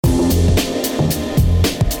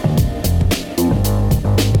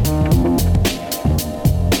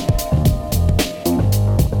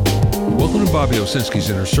Bobby Owsinski's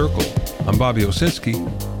Inner Circle. I'm Bobby Owsinski,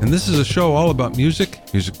 and this is a show all about music,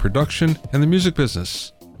 music production, and the music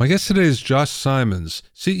business. My guest today is Josh Simons,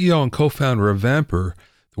 CEO and co-founder of Vamper,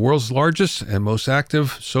 the world's largest and most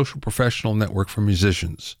active social professional network for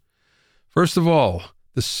musicians. First of all,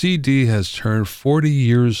 the CD has turned 40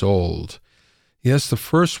 years old. Yes, the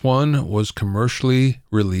first one was commercially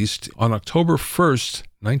released on October 1st,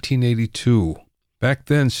 1982. Back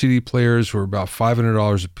then, CD players were about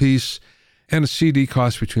 $500 a piece, and a CD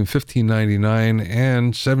cost between $15.99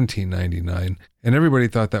 and $17.99, and everybody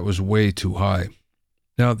thought that was way too high.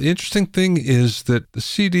 Now, the interesting thing is that the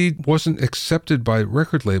CD wasn't accepted by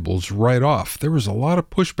record labels right off. There was a lot of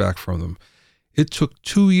pushback from them. It took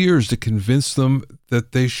 2 years to convince them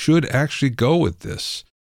that they should actually go with this.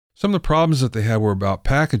 Some of the problems that they had were about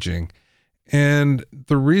packaging, and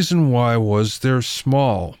the reason why was they're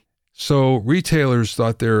small. So retailers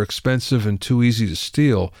thought they were expensive and too easy to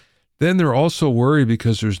steal. Then they're also worried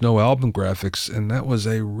because there's no album graphics, and that was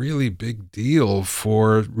a really big deal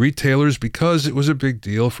for retailers because it was a big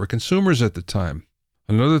deal for consumers at the time.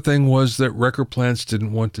 Another thing was that record plants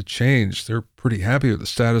didn't want to change. They're pretty happy with the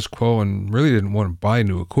status quo and really didn't want to buy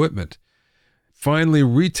new equipment. Finally,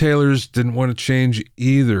 retailers didn't want to change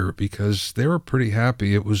either because they were pretty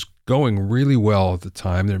happy. It was going really well at the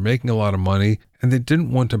time. They're making a lot of money, and they didn't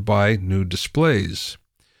want to buy new displays.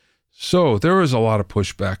 So there was a lot of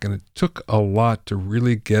pushback, and it took a lot to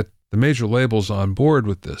really get the major labels on board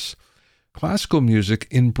with this. Classical music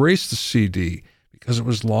embraced the CD because it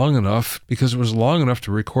was long enough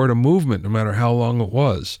to record a movement no matter how long it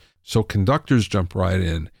was. So conductors jumped right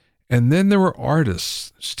in. And then there were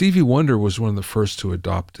artists. Stevie Wonder was one of the first to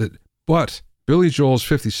adopt it, but Billy Joel's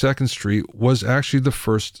 52nd Street was actually the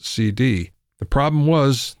first CD. The problem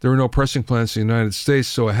was there were no pressing plants in the United States,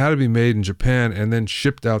 so it had to be made in Japan and then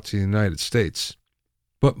shipped out to the United States.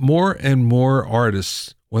 But more and more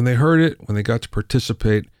artists, when they heard it, when they got to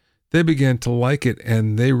participate, they began to like it,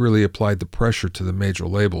 and they really applied the pressure to the major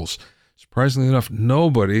labels. Surprisingly enough,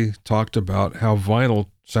 nobody talked about how vinyl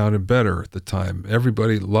sounded better at the time.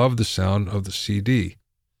 Everybody loved the sound of the CD.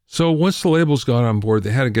 So once the labels got on board,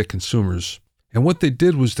 they had to get consumers. And what they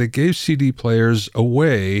did was they gave CD players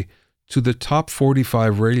away to the top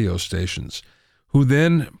 45 radio stations, who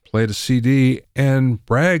then played a CD and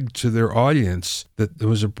bragged to their audience that there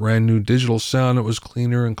was a brand new digital sound that was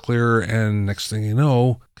cleaner and clearer, and next thing you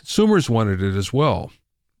know, consumers wanted it as well.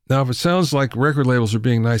 Now, if it sounds like record labels are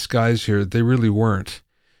being nice guys here, they really weren't.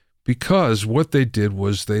 Because what they did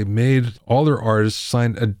was they made all their artists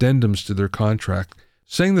sign addendums to their contract,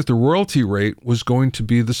 saying that the royalty rate was going to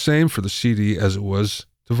be the same for the CD as it was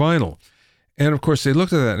to vinyl. And of course, they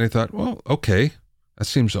looked at that and they thought, well, okay, that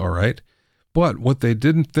seems all right. But what they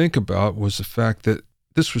didn't think about was the fact that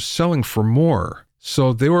this was selling for more.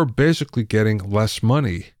 So they were basically getting less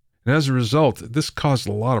money. And as a result, this caused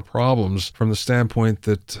a lot of problems from the standpoint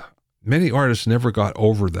that many artists never got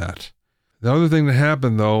over that. The other thing that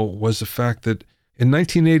happened, though, was the fact that in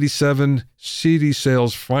 1987, CD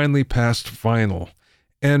sales finally passed vinyl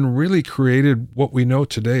and really created what we know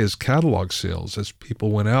today as catalog sales, as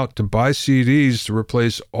people went out to buy CDs to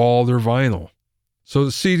replace all their vinyl. So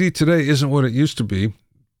the CD today isn't what it used to be,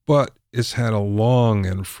 but it's had a long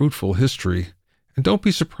and fruitful history. And don't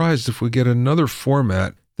be surprised if we get another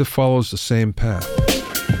format that follows the same path.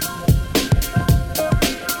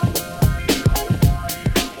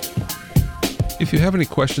 If you have any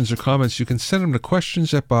questions or comments, you can send them to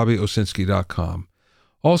questions@bobbyowsinski.com.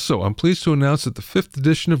 Also, I'm pleased to announce that the 5th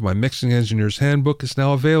edition of my Mixing Engineer's Handbook is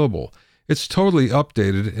now available. It's totally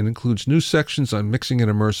updated and includes new sections on mixing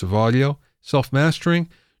and immersive audio, self-mastering,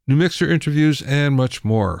 new mixer interviews, and much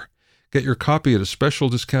more. Get your copy at a special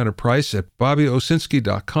discounted price at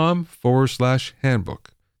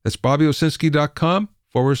bobbyowsinski.com/handbook. That's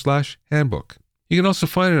bobbyowsinski.com/handbook. You can also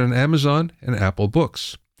find it on Amazon and Apple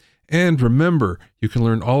Books. And remember, you can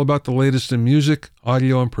learn all about the latest in music,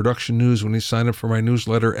 audio, and production news when you sign up for my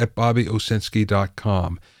newsletter at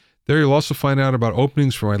bobbyowsinski.com. There you'll also find out about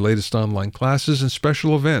openings for my latest online classes and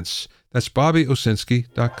special events. That's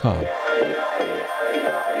bobbyowsinski.com.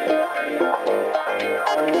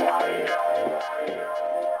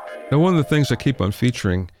 Now, one of the things I keep on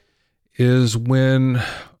featuring is when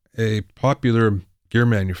a popular gear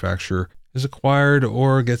manufacturer is acquired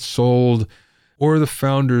or gets sold, or the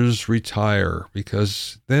founders retire,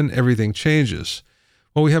 because then everything changes.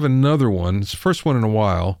 Well, we have another one. It's the first one in a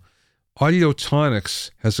while. Audiotonics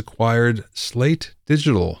has acquired Slate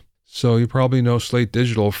Digital. So you probably know Slate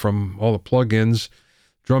Digital from all the plugins,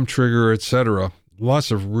 Drum Trigger, etc. Lots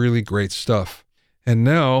of really great stuff. And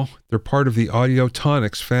now they're part of the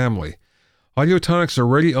Audiotonics family. Audiotonics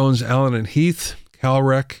already owns Allen and Heath,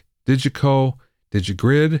 Calrec, Digico,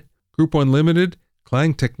 Digigrid, Group One Limited,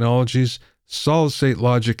 Klang Technologies, Solid State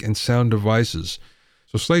Logic, and Sound Devices.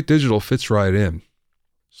 So Slate Digital fits right in.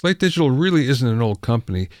 Slate Digital really isn't an old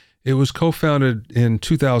company. It was co-founded in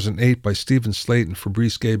 2008 by Stephen Slate and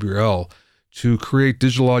Fabrice Gabriel to create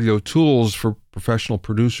digital audio tools for professional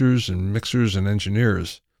producers and mixers and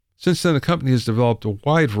engineers. Since then, the company has developed a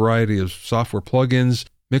wide variety of software plugins,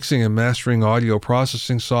 mixing and mastering audio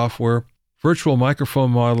processing software, virtual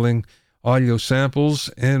microphone modeling, audio samples,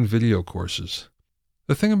 and video courses.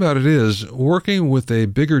 The thing about it is, working with a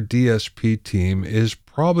bigger DSP team is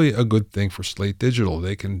probably a good thing for Slate Digital.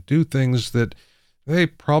 They can do things that they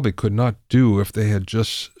probably could not do if they had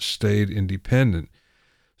just stayed independent.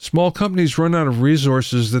 Small companies run out of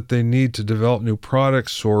resources that they need to develop new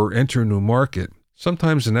products or enter a new market.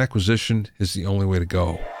 Sometimes an acquisition is the only way to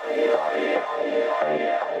go.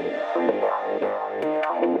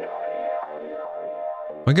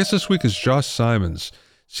 My guest this week is Josh Simons,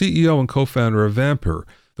 CEO and co-founder of Vampr,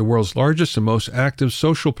 the world's largest and most active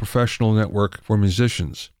social professional network for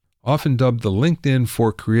musicians. Often dubbed the LinkedIn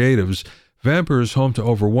for creatives, Vampr is home to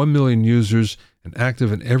over 1 million users and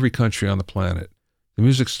active in every country on the planet. The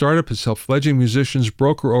music startup has helped fledgling musicians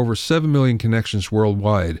broker over 7 million connections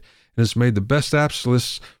worldwide and has made the best apps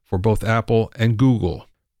lists for both Apple and Google.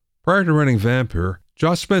 Prior to running Vampr,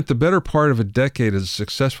 Josh spent the better part of a decade as a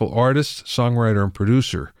successful artist, songwriter, and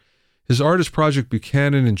producer. His artist project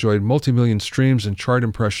Buchanan enjoyed multi-million streams and chart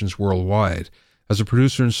impressions worldwide. As a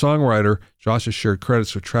producer and songwriter, Josh has shared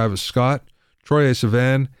credits with Travis Scott, Troye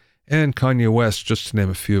Sivan, and Kanye West, just to name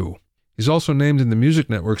a few. He's also named in the Music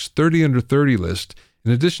Network's 30 Under 30 list,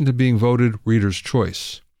 in addition to being voted Reader's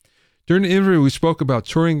Choice. During the interview, we spoke about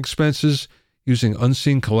touring expenses, using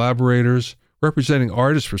unseen collaborators, representing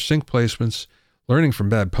artists for sync placements, learning from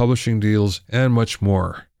bad publishing deals, and much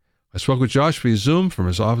more. I spoke with Josh via Zoom from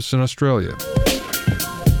his office in Australia.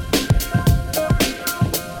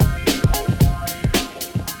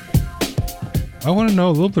 I want to know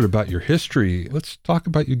a little bit about your history. Let's talk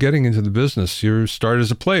about you getting into the business. You started as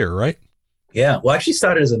a player, right? Yeah, well, I actually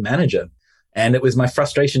started as a manager, and it was my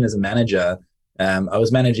frustration as a manager. I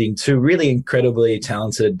was managing two really incredibly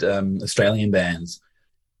talented Australian bands.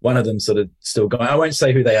 One of them sort of still going. I won't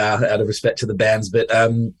say who they are out of respect to the bands, but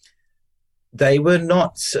they were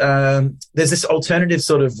not. There's this alternative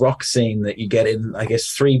sort of rock scene that you get in, I guess,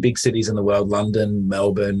 three big cities in the world: London,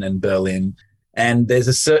 Melbourne, and Berlin. And there's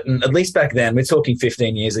a certain, at least back then, we're talking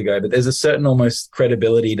 15 years ago, but there's a certain almost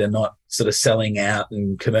credibility to not sort of selling out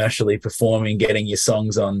and commercially performing, getting your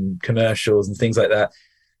songs on commercials and things like that.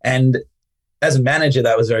 And as a manager,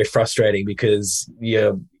 that was very frustrating because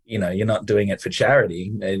you're not doing it for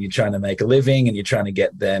charity. You're trying to make a living and you're trying to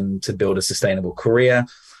get them to build a sustainable career.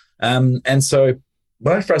 And so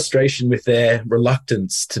my frustration with their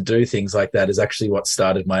reluctance to do things like that is actually what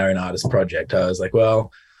started my own artist project. I was like,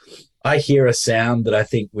 well, I hear a sound that I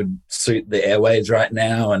think would suit the airwaves right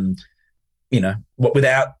now. And,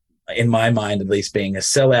 without, in my mind, at least being a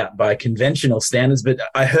sellout by conventional standards, but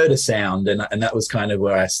I heard a sound and that was kind of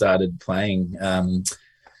where I started playing.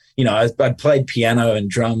 I'd played piano and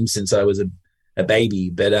drums since I was a baby,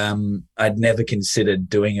 but I'd never considered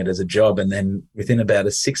doing it as a job. And then within about a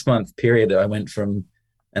 6-month period, I went from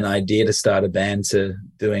an idea to start a band to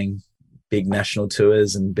doing big national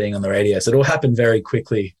tours and being on the radio. So it all happened very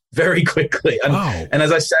quickly. And, Wow. and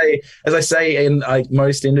as I say in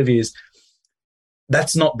most interviews,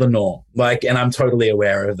 that's not the norm. And I'm totally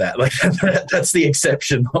aware of that. That's the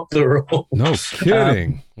exception, not the rule. No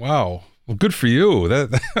kidding. Wow. Well, good for you.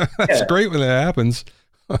 That's great when that happens.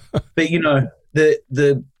 But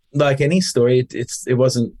the like any story, it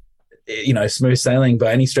wasn't smooth sailing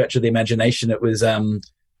by any stretch of the imagination. It was to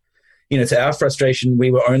our frustration,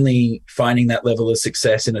 we were only finding that level of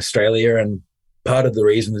success in Australia, and part of the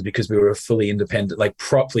reason was because we were a fully independent,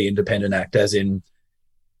 properly independent act, as in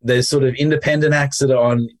there's sort of independent acts that are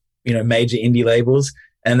on, major indie labels,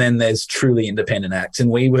 and then there's truly independent acts. And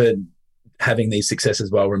we were having these successes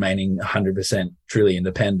while remaining 100% truly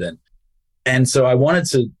independent. And so I wanted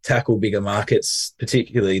to tackle bigger markets,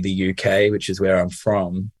 particularly the UK, which is where I'm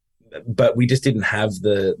from, but we just didn't have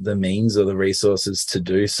the means or the resources to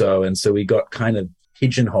do so. And so we got kind of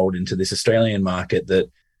pigeonholed into this Australian market that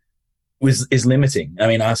is limiting. I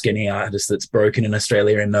mean, ask any artist that's broken in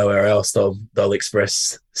Australia and nowhere else, they'll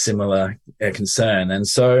express similar concern. And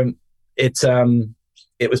so it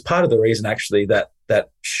was part of the reason actually that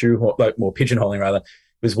shoehorn, more pigeonholing rather,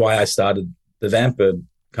 was why I started the Vampr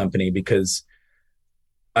company, because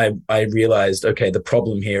I realized, okay, the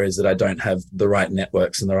problem here is that I don't have the right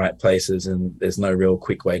networks in the right places, and there's no real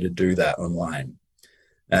quick way to do that online.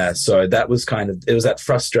 So that was it was that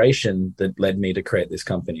frustration that led me to create this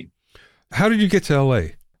company. How did you get to LA?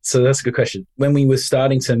 So that's a good question. When we were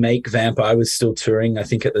starting to make Vamp, I was still touring. I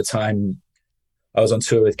think at the time I was on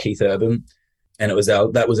tour with Keith Urban, and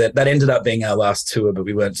that ended up being our last tour, but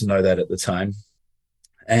we weren't to know that at the time.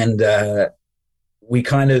 And we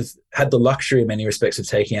kind of had the luxury in many respects of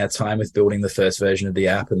taking our time with building the first version of the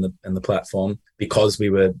app and the platform, because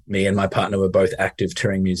me and my partner were both active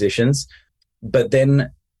touring musicians. But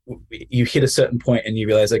then you hit a certain point and you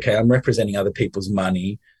realize, okay, I'm representing other people's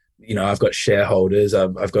money. I've got shareholders.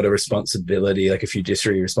 I've got a responsibility, like a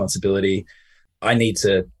fiduciary responsibility. I need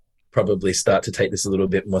to probably start to take this a little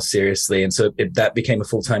bit more seriously. And so that became a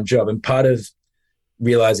full-time job. And part of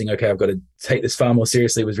realizing, okay, I've got to take this far more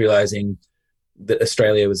seriously, was realizing that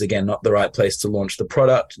Australia was, again, not the right place to launch the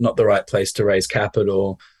product, not the right place to raise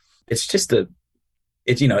capital. It's just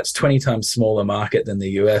it's 20 times smaller market than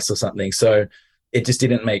the US or something. So it just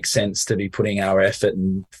didn't make sense to be putting our effort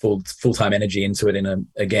and full-time energy into it in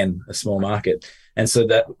a small market. And so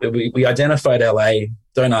that we identified LA.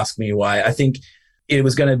 Don't ask me why. I think it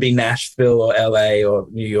was going to be Nashville or LA or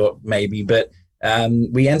New York maybe, but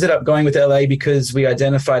we ended up going with LA because we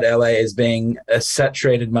identified LA as being a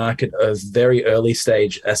saturated market of very early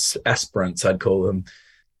stage aspirants, I'd call them.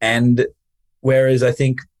 And whereas I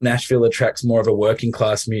think Nashville attracts more of a working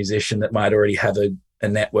class musician that might already have a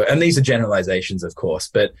network. And these are generalizations, of course,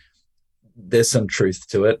 but there's some truth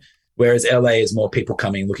to it. Whereas LA is more people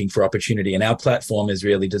coming looking for opportunity. And our platform is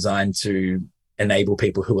really designed to enable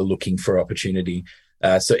people who are looking for opportunity.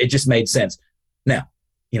 So it just made sense. Now,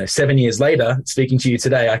 7 years later, speaking to you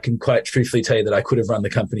today, I can quite truthfully tell you that I could have run the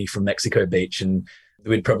company from Mexico Beach, and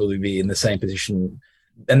we'd probably be in the same position.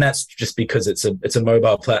 And that's just because it's a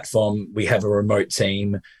mobile platform. We have a remote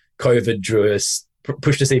team. COVID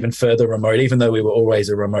pushed us even further remote. Even though we were always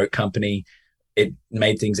a remote company, it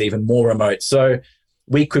made things even more remote. So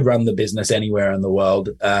we could run the business anywhere in the world.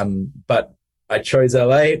 But I chose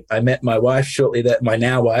LA. I met my wife my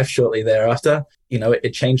now wife shortly thereafter.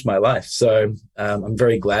 It changed my life. So I'm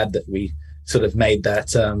very glad that we sort of made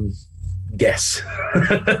that guess.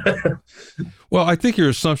 Well, I think your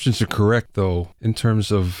assumptions are correct, though, in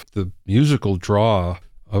terms of the musical draw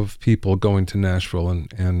of people going to Nashville,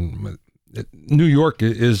 and New York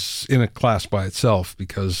is in a class by itself,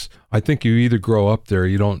 because I think you either grow up there,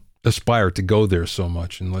 you don't aspire to go there so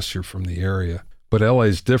much unless you're from the area. But LA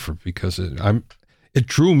is different because it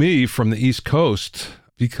drew me from the East Coast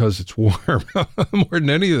because it's warm more than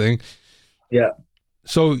anything. Yeah.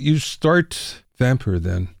 So you start Vampyr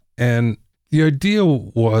then, and the idea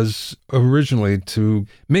was originally to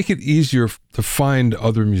make it easier to find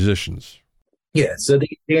other musicians. Yeah. So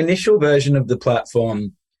the initial version of the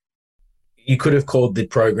platform, you could have called the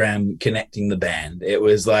program Connecting the Band. It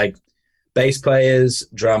was like bass players,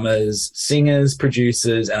 drummers, singers,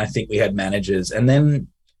 producers, and I think we had managers. And then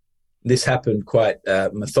this happened quite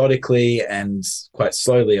methodically and quite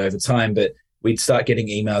slowly over time, but we'd start getting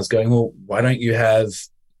emails going, well, why don't you have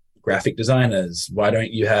graphic designers? Why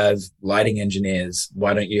don't you have lighting engineers?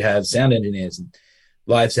 Why don't you have sound engineers and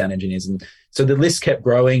live sound engineers? And so the list kept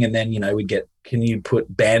growing, and then, we'd get, can you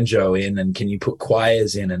put banjo in, and can you put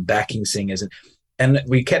choirs in, and backing singers? And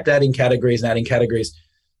we kept adding categories.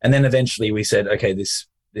 And then eventually we said, okay, this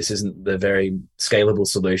isn't the very scalable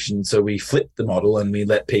solution. So we flipped the model and we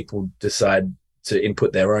let people decide to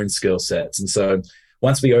input their own skill sets. And so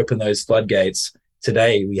once we open those floodgates,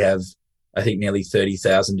 today we have, I think, nearly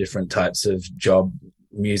 30,000 different types of job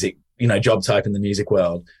type in the music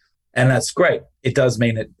world. And that's great. It does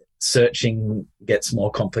mean that searching gets more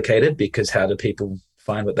complicated, because how do people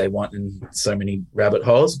find what they want in so many rabbit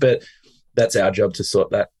holes? But that's our job to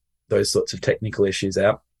sort those sorts of technical issues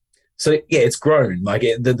out. So yeah, it's grown. Like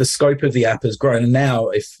the scope of the app has grown. And now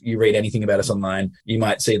if you read anything about us online, you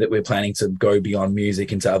might see that we're planning to go beyond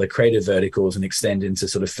music into other creative verticals and extend into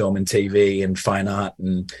sort of film and TV and fine art.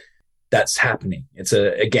 And that's happening.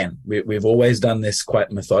 We've always done this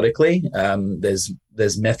quite methodically.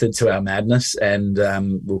 There's method to our madness, and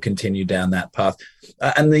we'll continue down that path.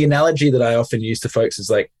 And the analogy that I often use to folks is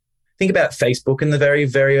like, think about Facebook in the very,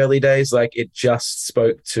 very early days. Like, it just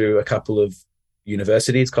spoke to a couple of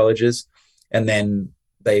universities, colleges, and then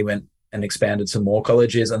they went and expanded to more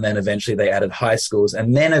colleges, and then eventually they added high schools,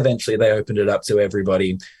 and then eventually they opened it up to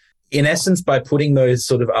everybody. In essence, by putting those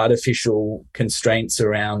sort of artificial constraints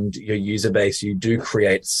around your user base, you do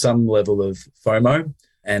create some level of FOMO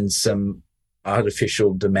and some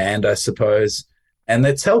artificial demand, I suppose. And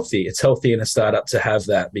that's healthy. It's healthy in a startup to have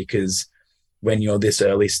that, because when you're this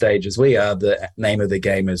early stage as we are, the name of the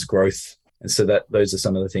game is growth. And so those are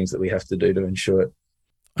some of the things that we have to do to ensure it.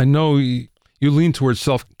 I know you lean towards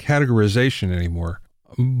self-categorization anymore,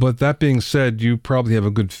 but that being said, you probably have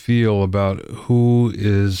a good feel about who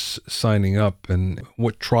is signing up and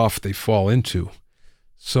what trough they fall into.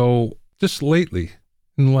 So just lately,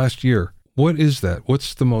 in the last year, what is that?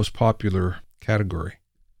 What's the most popular category?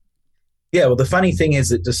 Yeah, well, the funny thing is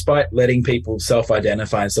that despite letting people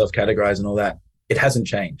self-identify and self-categorize and all that, it hasn't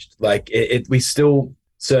changed. Like we still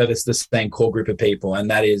service the same core group of people, and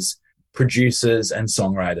that is producers and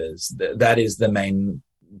songwriters. That is the main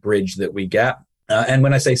bridge that we gap. And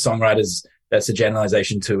when I say songwriters, that's a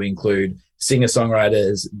generalization to include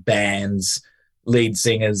singer-songwriters, bands, lead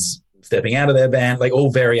singers stepping out of their band, like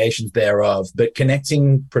all variations thereof, but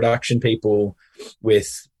connecting production people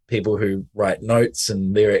with people who write notes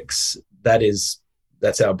and lyrics,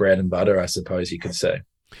 that's our bread and butter, I suppose you could say.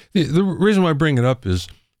 The reason why I bring it up is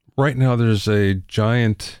right now there's a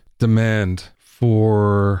giant demand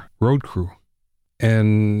for road crew.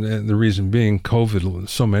 And the reason being COVID,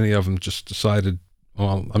 so many of them just decided,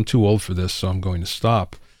 well, I'm too old for this, so I'm going to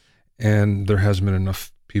stop. And there hasn't been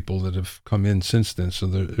enough people that have come in since then. So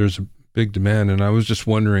there's a big demand. And I was just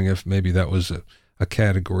wondering if maybe that was a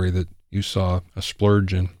category that you saw a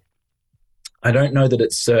splurge in. I don't know that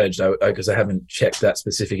it's surged because I haven't checked that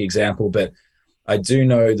specific example, but I do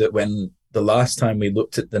know that when the last time we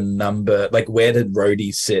looked at the number, like where did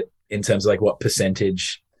roadies sit in terms of like what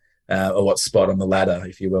percentage or what spot on the ladder,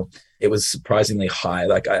 if you will, it was surprisingly high.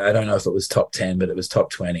 Like I don't know if it was top 10, but it was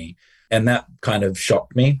top 20. And that kind of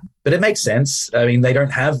shocked me, but it makes sense. I mean,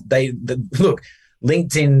 look,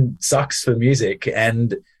 LinkedIn sucks for music.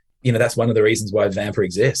 And, that's one of the reasons why Vamper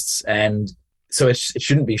exists. And so it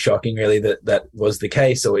shouldn't be shocking really that was the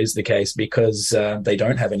case or is the case because they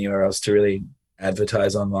don't have anywhere else to really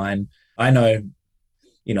advertise online. I know,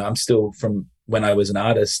 I'm still from when I was an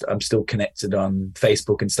artist, I'm still connected on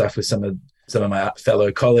Facebook and stuff with some of my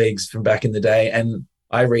fellow colleagues from back in the day. And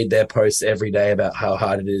I read their posts every day about how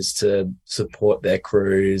hard it is to support their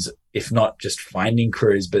crews, if not just finding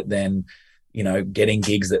crews, but then, getting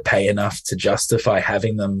gigs that pay enough to justify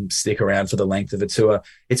having them stick around for the length of a tour.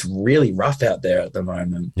 It's really rough out there at the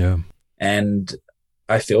moment. Yeah. And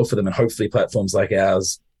I feel for them, and hopefully platforms like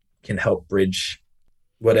ours can help bridge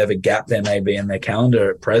whatever gap there may be in their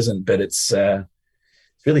calendar at present. But it's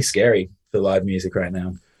really scary for live music right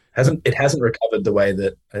now. It hasn't recovered the way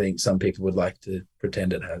that I think some people would like to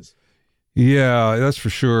pretend it has. Yeah, that's for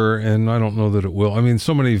sure. And I don't know that it will. I mean,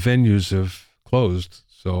 so many venues have closed,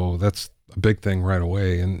 so that's a big thing right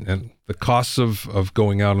away. And the costs of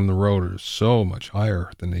going out on the road are so much higher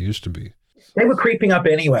than they used to be. They were creeping up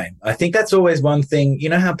anyway. I think that's always one thing. You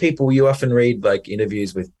know how you often read like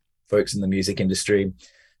interviews with folks in the music industry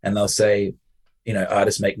and they'll say,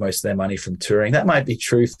 artists make most of their money from touring. That might be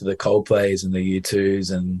true for the Coldplays and the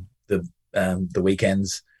U2s and the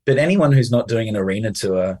Weekends. But anyone who's not doing an arena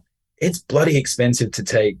tour, it's bloody expensive to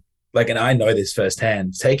take, and I know this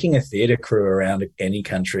firsthand, taking a theater crew around any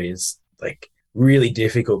country is really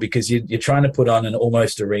difficult because you're trying to put on an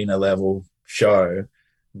almost arena level show,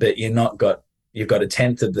 but you've got a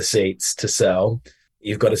tenth of the seats to sell.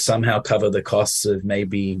 You've got to somehow cover the costs of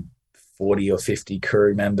maybe 40 or 50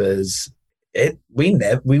 crew members. We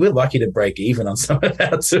were lucky to break even on some of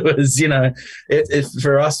our tours.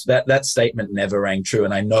 For us, that statement never rang true,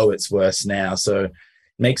 and I know it's worse now. So it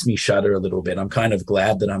makes me shudder a little bit. I'm kind of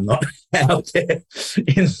glad that I'm not out there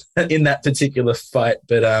in that particular fight,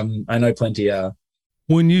 but I know plenty are.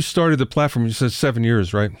 When you started the platform, you said 7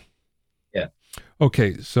 years, right? Yeah.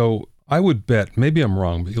 Okay, so I would bet, maybe I'm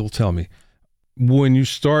wrong, but you'll tell me, when you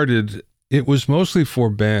started, it was mostly for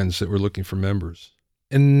bands that were looking for members.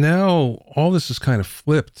 And now all this is kind of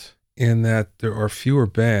flipped in that there are fewer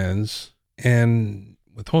bands, and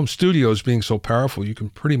with home studios being so powerful, you can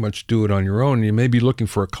pretty much do it on your own. You may be looking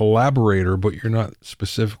for a collaborator, but you're not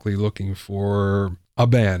specifically looking for a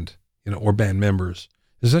band, or band members.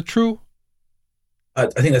 Is that true? I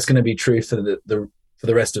think that's going to be true for the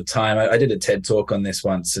rest of time. I did a TED talk on this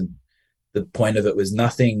once, and the point of it was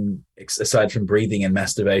nothing aside from breathing and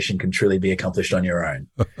masturbation can truly be accomplished on your own.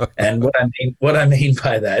 And what I mean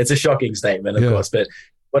by that, it's a shocking statement, of course, but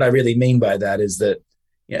what I really mean by that is that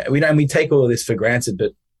we take all of this for granted,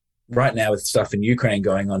 but right now with stuff in Ukraine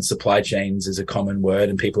going on, supply chains is a common word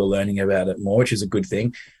and people are learning about it more, which is a good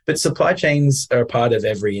thing. But supply chains are a part of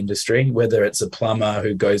every industry, whether it's a plumber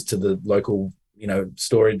who goes to the local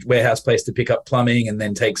storage warehouse place to pick up plumbing and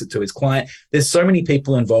then takes it to his client. There's so many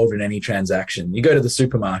people involved in any transaction. You go to the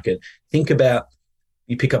supermarket, think about,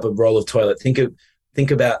 you pick up a roll of toilet, think of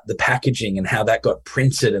think about the packaging and how that got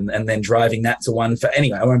printed and then driving that to one.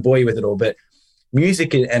 Anyway, I won't bore you with it all, but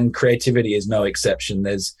music and creativity is no exception.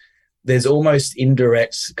 There's almost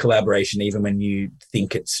indirect collaboration even when you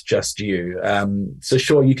think it's just you. So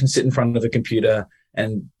sure, you can sit in front of a computer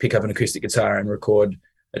and pick up an acoustic guitar and record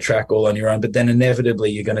a track all on your own, but then inevitably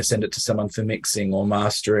you're going to send it to someone for mixing or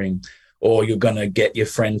mastering, or you're going to get your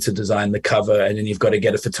friend to design the cover, and then you've got to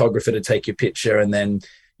get a photographer to take your picture, and then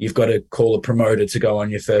you've got to call a promoter to go on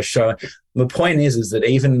your first show. The point is that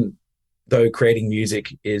even though creating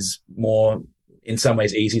music is more, in some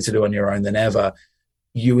ways, easy to do on your own than ever,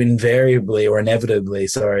 you invariably or inevitably,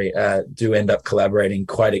 do end up collaborating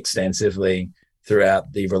quite extensively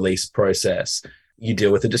throughout the release process. You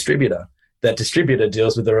deal with a distributor. That distributor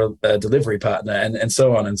deals with a delivery partner, and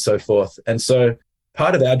so on and so forth. And so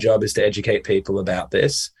part of our job is to educate people about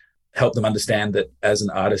this, help them understand that as an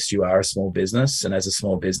artist, you are a small business, and as a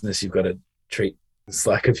small business, you've got to treat this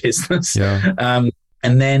like a business. Yeah.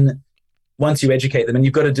 And then once you educate them, and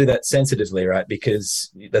you've got to do that sensitively, right?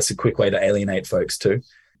 Because that's a quick way to alienate folks too.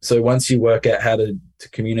 So once you work out how to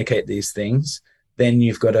communicate these things, then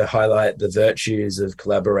you've got to highlight the virtues of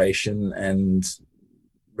collaboration and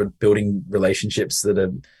building relationships that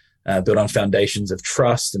are built on foundations of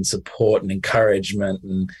trust and support and encouragement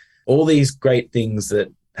and all these great things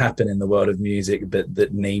that happen in the world of music, but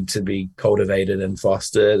that need to be cultivated and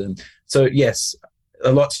fostered. And so, yes,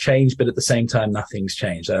 a lot's changed, but at the same time, nothing's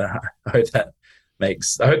changed. I hope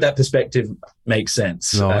that perspective makes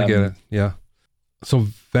sense. No, I get it. Yeah. So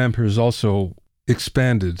Vampr is also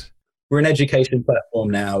expanded. We're an education platform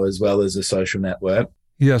now as well as a social network.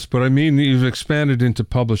 Yes, but I mean, you've expanded into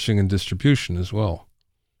publishing and distribution as well.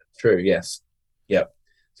 True, yes. Yep.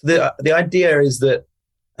 So the idea is that,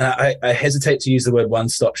 I hesitate to use the word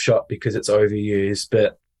one-stop shop because it's overused,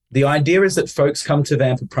 but the idea is that folks come to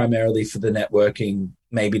Vampr primarily for the networking,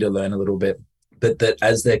 maybe to learn a little bit, but that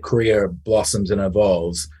as their career blossoms and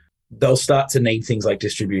evolves, they'll start to need things like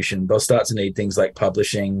distribution. They'll start to need things like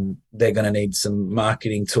publishing. They're going to need some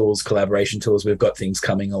marketing tools, collaboration tools. We've got things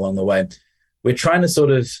coming along the way. We're trying to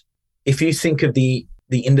sort of, if you think of the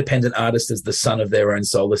independent artist as the sun of their own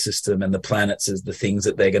solar system and the planets as the things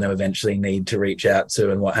that they're going to eventually need to reach out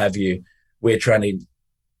to and what have you, we're trying to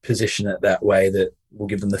position it that way that will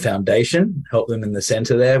give them the foundation, help them in the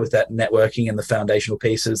center there with that networking and the foundational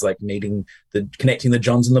pieces like connecting the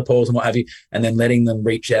Johns and the Pauls and what have you, and then letting them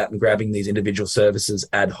reach out and grabbing these individual services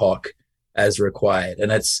ad hoc as required.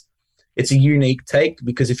 And it's a unique take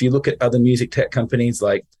because if you look at other music tech companies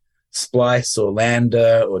like Splice or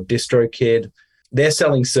Lambda or DistroKid, they're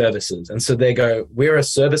selling services. And so they go, we're a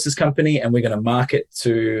services company and we're going to market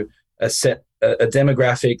to a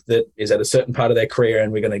demographic that is at a certain part of their career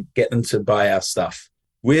and we're going to get them to buy our stuff.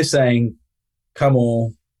 We're saying, come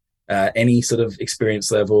all, any sort of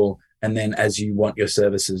experience level, and then as you want your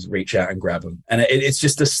services, reach out and grab them. And it's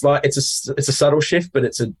just it's a subtle shift, but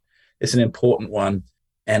it's an important one.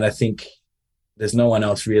 And I think there's no one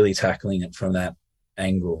else really tackling it from that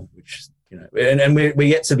angle, which, and we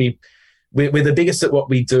get to be, we're the biggest at what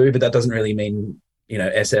we do, but that doesn't really mean,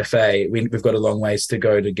 SFA. We've got a long ways to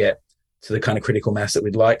go to get to the kind of critical mass that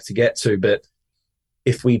we'd like to get to. But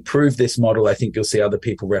if we prove this model, I think you'll see other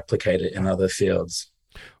people replicate it in other fields.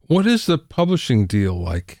 What is the publishing deal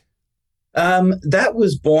like? That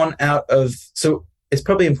was born out of, so it's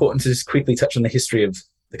probably important to just quickly touch on the history of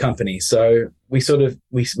the company. So we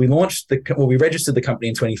launched we registered the company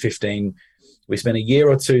in 2015. We spent a year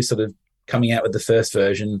or two sort of coming out with the first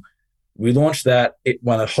version. We launched that. It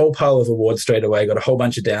won a whole pile of awards straight away, got a whole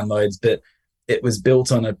bunch of downloads, but it was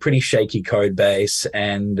built on a pretty shaky code base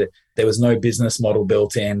and there was no business model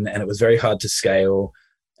built in and it was very hard to scale.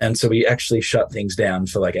 And so we actually shut things down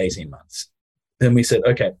for like 18 months. Then we said,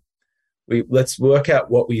 okay, let's work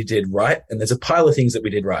out what we did right. And there's a pile of things that we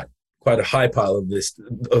did right, quite a high pile of list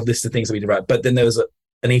of things that we did right. But then there was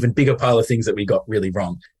an even bigger pile of things that we got really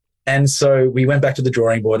wrong. And so we went back to the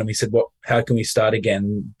drawing board and we said, how can we start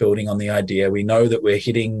again building on the idea? We know that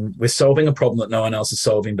we're solving a problem that no one else is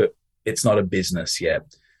solving, but it's not a business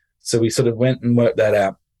yet. So we sort of went and worked that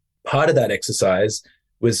out. Part of that exercise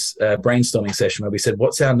was a brainstorming session where we said,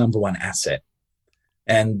 what's our number one asset?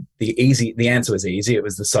 And the answer was easy. It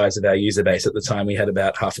was the size of our user base. At the time, we had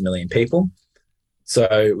about 500,000 people.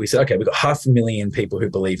 So we said, okay, we've got 500,000 people who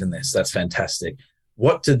believe in this. That's fantastic.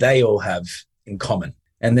 What do they all have in common?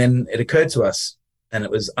 And then it occurred to us, and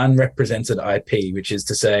it was unrepresented IP, which is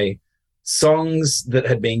to say songs that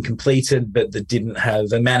had been completed, but that didn't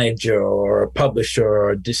have a manager or a publisher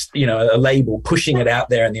or just, a label pushing it out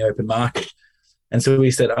there in the open market. And so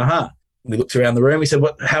we said, we looked around the room. We said,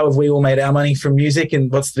 how have we all made our money from music?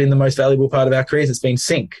 And what's been the most valuable part of our careers? It's been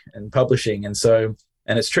sync and publishing. And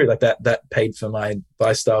it's true, like that paid for my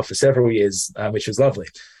lifestyle for several years, which was lovely.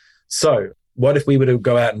 So what if we were to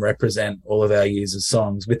go out and represent all of our users'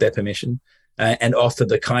 songs with their permission and offer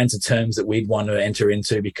the kinds of terms that we'd want to enter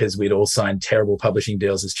into, because we'd all signed terrible publishing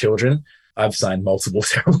deals as children. I've signed multiple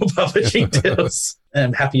terrible publishing deals, and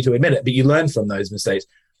I'm happy to admit it, but you learn from those mistakes.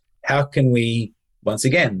 How can we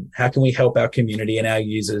help our community and our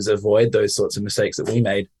users avoid those sorts of mistakes that we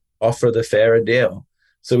made? Offer the fairer deal.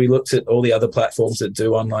 So we looked at all the other platforms that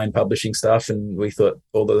do online publishing stuff, and we thought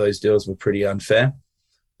all of those deals were pretty unfair.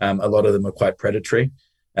 A lot of them are quite predatory.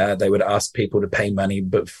 They would ask people to pay money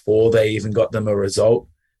before they even got them a result.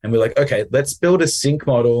 And we're like, okay, let's build a sync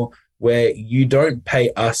model where you don't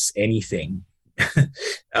pay us anything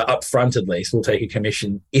up front. At least we'll take a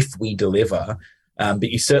commission if we deliver, but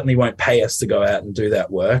you certainly won't pay us to go out and do that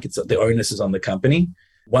work. It's the onus is on the company.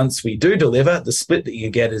 Once we do deliver, the split that you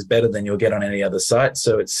get is better than you'll get on any other site.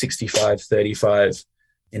 So it's 65-35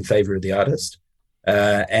 in favor of the artist.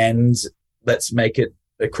 And let's make it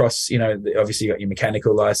across, obviously you got your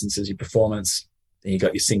mechanical licenses, your performance, then you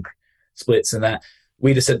got your sync splits and that.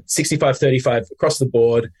 We just said 65-35 across the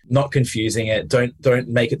board, not confusing it. Don't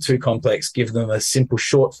make it too complex. Give them a simple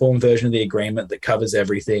short form version of the agreement that covers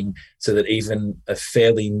everything, so that even a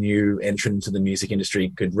fairly new entrant into the music industry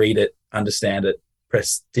could read it, understand it,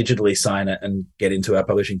 press digitally, sign it, and get into our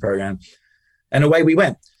publishing program. And away we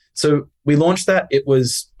went. So we launched that. It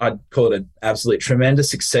was, I'd call it an absolute tremendous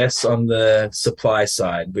success on the supply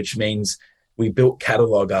side, which means we built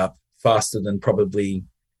catalog up faster than probably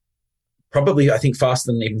I think faster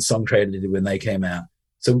than even Songtradr did when they came out.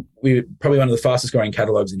 So we were probably one of the fastest growing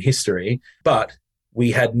catalogs in history, but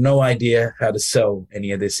we had no idea how to sell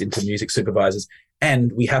any of this into music supervisors.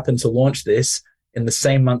 And we happened to launch this in the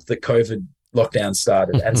same month that COVID lockdown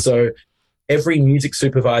started. And so every music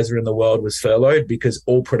supervisor in the world was furloughed, because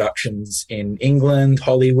all productions in England,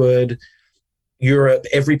 Hollywood, Europe,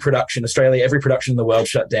 Australia, every production in the world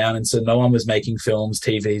shut down. And so no one was making films,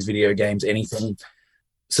 TVs, video games, anything.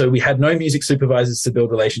 So we had no music supervisors to build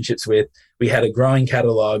relationships with. We had a growing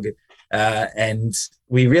catalog. And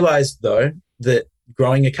we realized, though, that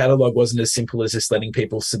growing a catalog wasn't as simple as just letting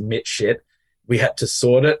people submit shit. We had to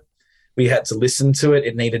sort it. We had to listen to it.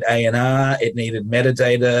 It needed A&R. It needed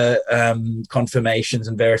metadata confirmations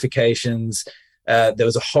and verifications. There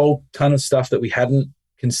was a whole ton of stuff that we hadn't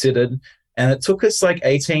considered. And it took us like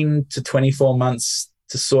 18 to 24 months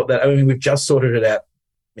to sort that. I mean, we've just sorted it out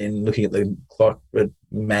in looking at the clock,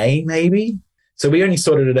 May maybe. So we only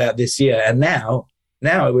sorted it out this year. And now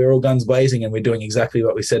we're all guns blazing, and we're doing exactly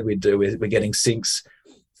what we said we'd do. We're getting syncs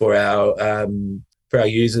for our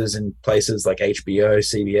users in places like HBO,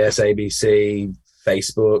 CBS, ABC,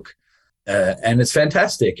 Facebook. And it's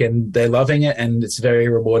fantastic, and they're loving it, and it's very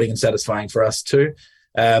rewarding and satisfying for us too.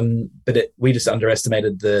 But we just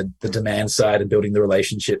underestimated the demand side and building the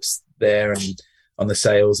relationships there and on the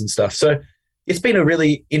sales and stuff. So it's been a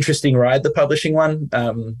really interesting ride, the publishing one.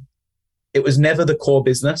 It was never the core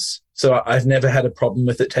business, so I've never had a problem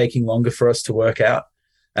with it taking longer for us to work out,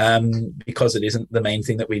 because it isn't the main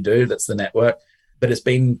thing that we do. That's the network. But it's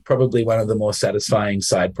been probably one of the more satisfying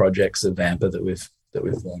side projects of Vamper that we've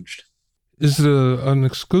launched. Is it an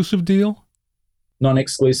exclusive deal?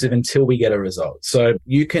 Non-exclusive until we get a result. So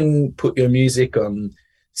you can put your music on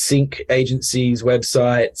sync agencies'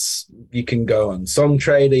 websites. You can go on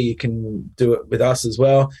Songtradr. You can do it with us as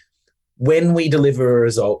well. When we deliver a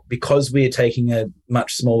result, because we are taking a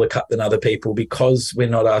much smaller cut than other people, because we're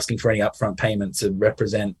not asking for any upfront payment to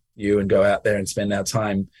represent you and go out there and spend our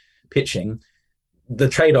time pitching, the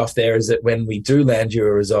trade-off there is that when we do land you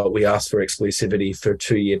a result, we ask for exclusivity for a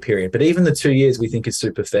 2-year period. But even the 2 years we think is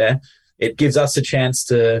super fair. It gives us a chance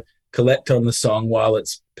to collect on the song while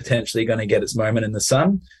it's potentially going to get its moment in the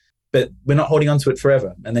sun. But we're not holding on to it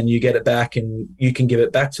forever. And then you get it back, and you can give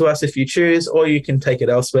it back to us if you choose, or you can take it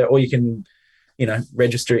elsewhere, or you can,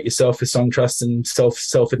 register it yourself with Songtrust and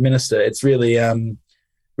self-administer. It's really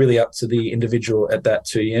up to the individual at that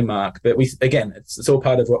 2-year mark. But it's all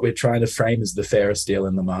part of what we're trying to frame as the fairest deal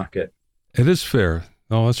in the market. It is fair.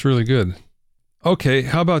 Oh, that's really good. Okay,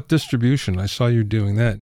 how about distribution? I saw you doing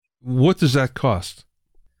that. What does that cost?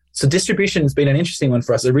 So distribution has been an interesting one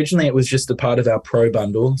for us. Originally, it was just a part of our Pro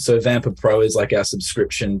bundle. So Vamper Pro is like our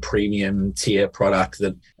subscription premium tier product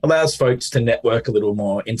that allows folks to network a little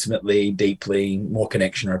more intimately, deeply, more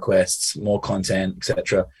connection requests, more content,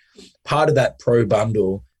 etc. Part of that Pro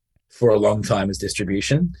bundle for a long time is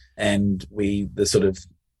distribution. And the sort of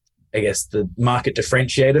I guess, the market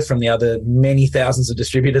differentiator from the other many thousands of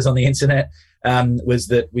distributors on the internet, was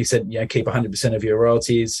that we said, keep 100% of your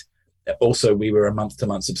royalties. Also, we were a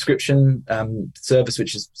month-to-month subscription service,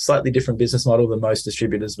 which is slightly different business model than most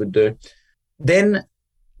distributors would do. Then,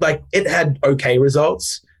 it had okay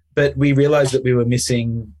results, but we realized that we were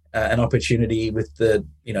missing an opportunity with the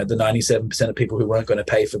 97% of people who weren't going to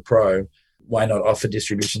pay for Pro. Why not offer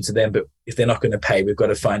distribution to them? But if they're not going to pay, we've got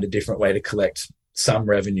to find a different way to collect some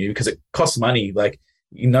revenue, because it costs money.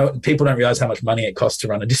 People don't realize how much money it costs to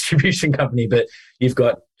run a distribution company, but you've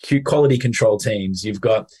got quality control teams. You've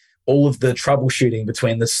got all of the troubleshooting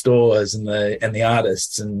between the stores and the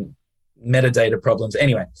artists and metadata problems.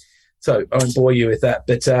 Anyway, so I won't bore you with that.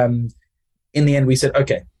 But in the end, we said,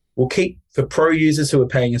 okay, we'll keep, for Pro users who are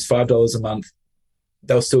paying us $5 a month,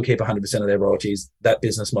 they'll still keep 100% of their royalties. That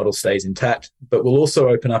business model stays intact, but we'll also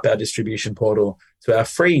open up our distribution portal to our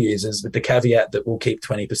free users with the caveat that we'll keep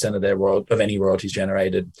 20% of any royalties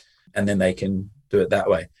generated, and then they can do it that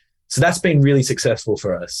way. So that's been really successful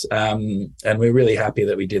for us. And we're really happy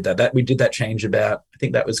that we did that. We did that change about, I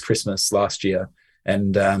think that was Christmas last year.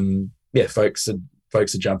 And folks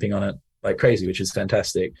are jumping on it like crazy, which is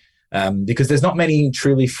fantastic. Because there's not many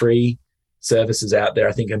truly free services out there.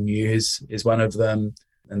 I think Amuse is one of them,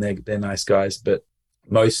 and they're nice guys, but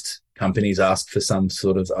most companies ask for some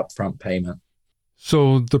sort of upfront payment.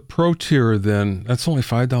 So the Pro tier, then, that's only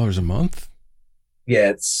 $5 a month? Yeah,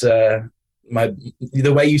 it's the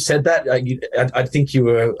way you said that, I'd think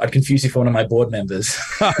I'd confuse you for one of my board members.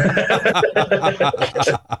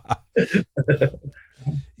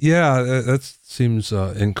 Yeah, that seems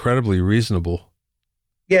incredibly reasonable.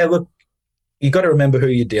 Yeah, look, you got to remember who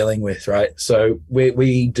you're dealing with, right? So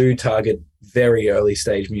we do target very early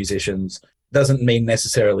stage musicians. Doesn't mean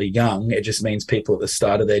necessarily young. It just means people at the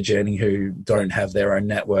start of their journey who don't have their own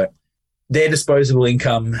network. Their disposable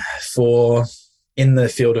income in the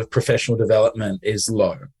field of professional development is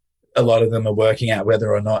low. A lot of them are working out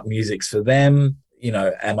whether or not music's for them.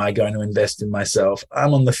 Am I going to invest in myself?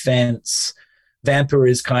 I'm on the fence. Vamper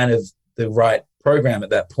is kind of the right program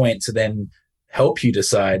at that point to then help you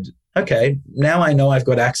decide, okay, now I know I've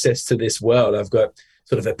got access to this world. I've got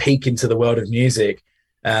sort of a peek into the world of music.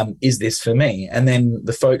 Is this for me? And then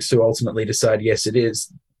the folks who ultimately decide, yes, it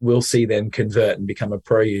is, we'll see them convert and become a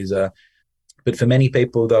Pro user. But for many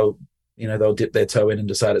people, they'll dip their toe in and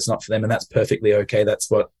decide it's not for them. And that's perfectly okay. That's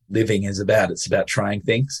what living is about. It's about trying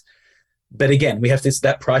things. But again, we have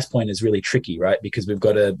that price point is really tricky, right? Because we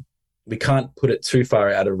can't put it too far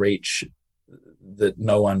out of reach that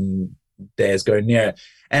no one dares go near it.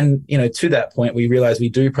 And, to that point, we realize we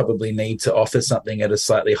do probably need to offer something at a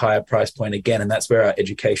slightly higher price point again. And that's where our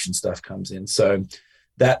education stuff comes in. So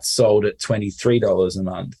that's sold at $23 a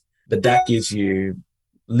month, but that gives you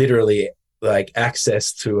literally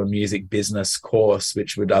access to a music business course,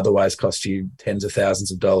 which would otherwise cost you tens of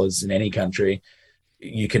thousands of dollars in any country.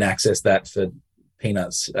 You can access that for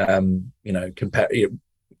peanuts, when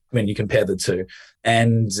you compare the two.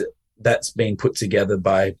 And that's been put together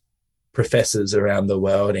by professors around the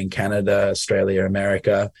world in Canada, Australia,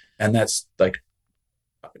 America. And that's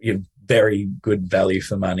very good value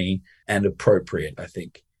for money and appropriate, I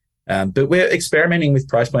think. But we're experimenting with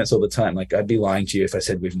price points all the time. I'd be lying to you if I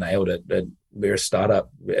said we've nailed it. But we're a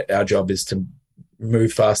startup. Our job is to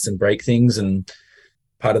move fast and break things. And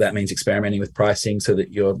part of that means experimenting with pricing so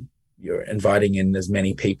that you're inviting in as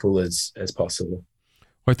many people as possible.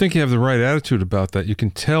 Well, I think you have the right attitude about that. You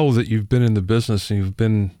can tell that you've been in the business and you've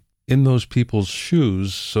been in those people's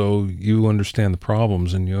shoes, so you understand the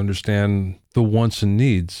problems and you understand the wants and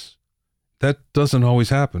needs. That doesn't always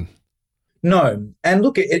happen. No. And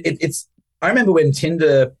look, it's I remember when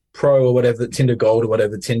Tinder Pro or whatever, Tinder Gold or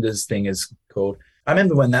whatever Tinder's thing is called, I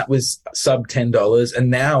remember when that was sub $10, and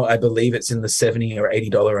now I believe it's in the $70 or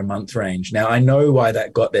 $80 a month range. Now, I know why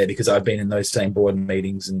that got there because I've been in those same board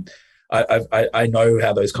meetings, and I know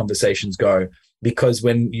how those conversations go, because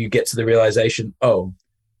when you get to the realization,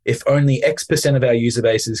 if only X% of our user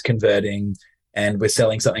base is converting and we're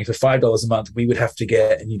selling something for $5 a month, we would have to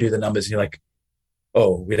get, and you do the numbers and you're like,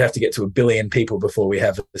 we'd have to get to 1 billion people before we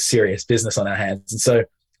have a serious business on our hands. And so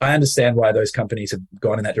I understand why those companies have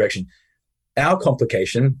gone in that direction. Our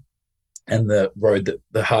complication and the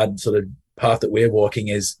hard sort of path that we're walking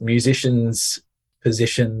is musicians'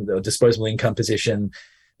 position, the disposable income position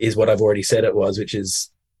is what I've already said it was, which is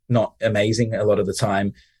not amazing a lot of the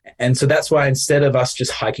time. And so that's why instead of us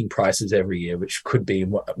just hiking prices every year, which could be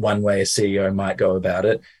one way a CEO might go about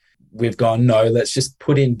it, we've gone, no, let's just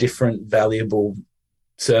put in different valuable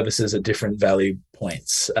services at different value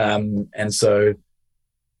points. And so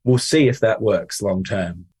we'll see if that works long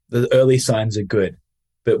term. The early signs are good.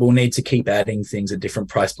 but we'll need to keep adding things at different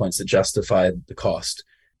price points that justify the cost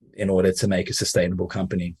in order to make a sustainable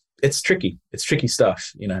company. It's tricky. It's tricky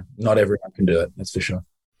stuff. Not everyone can do it. That's for sure.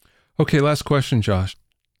 Okay, last question, Josh.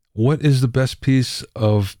 What is the best piece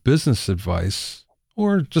of business advice,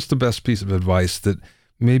 or just the best piece of advice that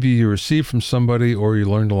maybe you received from somebody or you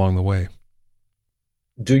learned along the way?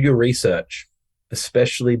 Do your research,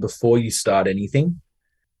 especially before you start anything.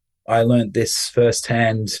 I learned this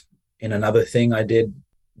firsthand in another thing I did,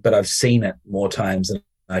 but I've seen it more times than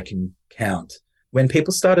I can count. When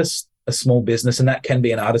people start a small business, and that can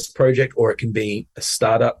be an artist project or it can be a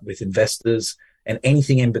startup with investors and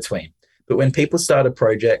anything in between. But when people start a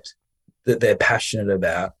project that they're passionate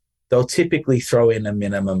about, they'll typically throw in a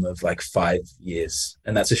minimum of like 5 years,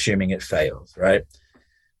 and that's assuming it fails, right?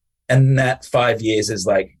 And that 5 years is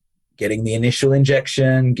like getting the initial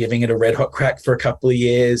injection, giving it a red hot crack for a couple of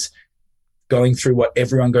years, going through what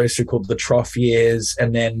everyone goes through called the trough years.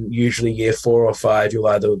 And then usually year 4 or 5, you'll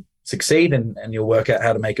either succeed and you'll work out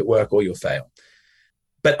how to make it work, or you'll fail.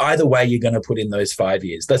 But either way, you're going to put in those 5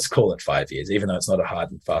 years. Let's call it 5 years, even though it's not a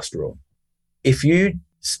hard and fast rule. If you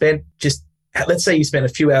spent let's say you spend a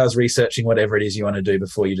few hours researching whatever it is you want to do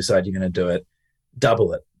before you decide you're going to do it,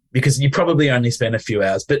 double it, because you probably only spend a few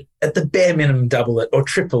hours, but at the bare minimum, double it or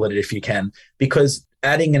triple it if you can, because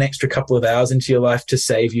adding an extra couple of hours into your life to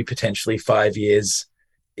save you potentially 5 years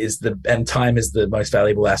and time is the most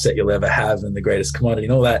valuable asset you'll ever have and the greatest commodity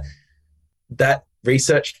and all that. That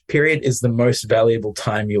research period is the most valuable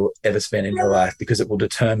time you'll ever spend in your life, because it will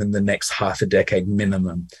determine the next half a decade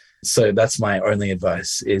minimum. So that's my only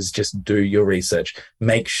advice, is just do your research.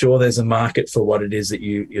 Make sure there's a market for what it is that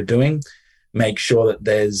you're doing. Make sure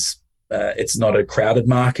that it's not a crowded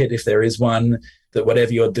market. If there is one, that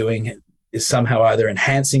whatever you're doing is somehow either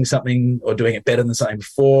enhancing something or doing it better than something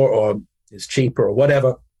before, or is cheaper or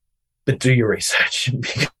whatever. But do your research,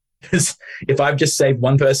 because if I've just saved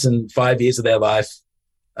one person 5 years of their life,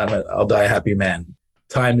 I'll die a happy man.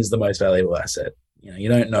 Time is the most valuable asset. You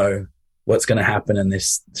don't know what's going to happen in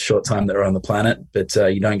this short time that we're on the planet, but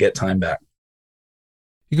you don't get time back.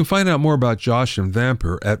 You can find out more about Josh and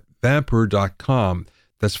Vampr at vampr.com.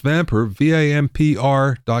 That's Vampr,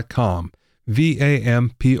 VAMPR.com,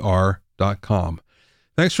 VAMPR.com.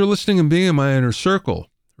 Thanks for listening and being in my inner circle.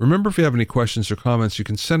 Remember, if you have any questions or comments, you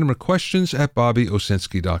can send them to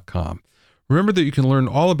questions@BobbyOwsinski.com. Remember that you can learn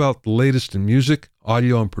all about the latest in music,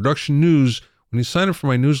 audio, and production news when you sign up for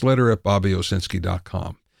my newsletter at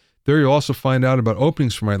BobbyOwsinski.com. There you'll also find out about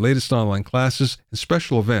openings for my latest online classes and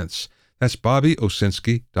special events. That's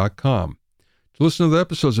BobbyOwsinski.com. To listen to the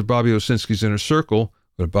episodes of Bobby Owsinski's Inner Circle,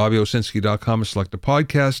 go to BobbyOwsinski.com and select the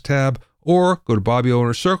podcast tab, or go to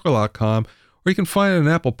BobbyOwnerCircle.com, or you can find it on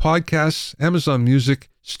Apple Podcasts, Amazon Music,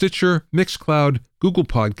 Stitcher, Mixcloud, Google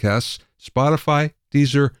Podcasts, Spotify,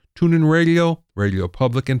 Deezer, TuneIn Radio, Radio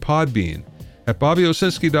Public, and Podbean. At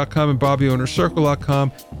BobbyOwsinski.com and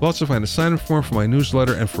BobbyOwnerCircle.com, you'll also find a sign-up form for my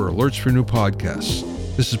newsletter and for alerts for new podcasts.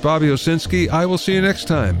 This is Bobby Owsinski. I will see you next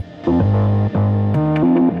time.